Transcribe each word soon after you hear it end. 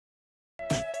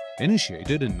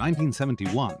Initiated in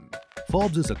 1971,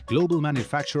 Forbes is a global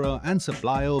manufacturer and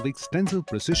supplier of extensive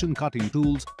precision cutting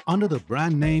tools under the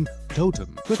brand name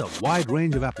Totem, with a wide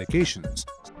range of applications.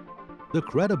 The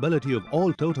credibility of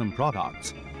all Totem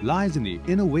products lies in the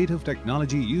innovative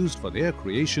technology used for their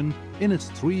creation in its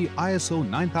 3 ISO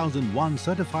 9001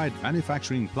 certified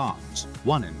manufacturing plants,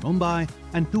 1 in Mumbai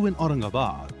and 2 in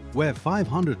Aurangabad, where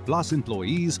 500 plus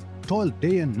employees toil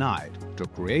day and night to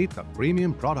create the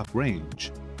premium product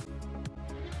range.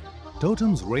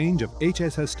 Totem's range of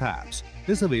HSS taps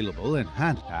is available in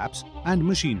hand taps and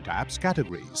machine taps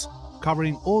categories,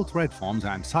 covering all thread forms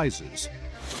and sizes: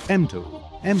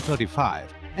 M2, M35,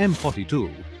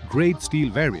 M42, grade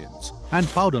steel variants, and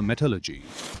powder metallurgy.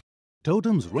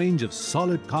 Totem's range of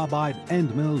solid carbide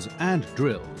end mills and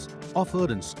drills offered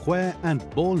in square and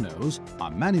ball nose are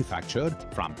manufactured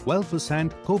from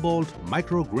 12% cobalt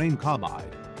micrograin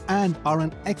carbide and are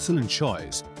an excellent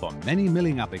choice for many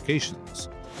milling applications.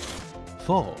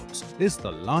 Forbes is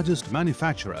the largest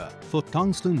manufacturer for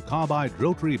tungsten carbide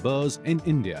rotary burrs in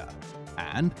India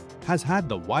and has had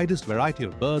the widest variety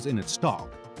of burrs in its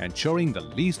stock, ensuring the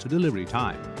least delivery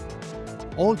time.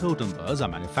 All Totem burrs are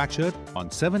manufactured on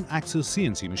 7-axis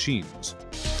CNC machines.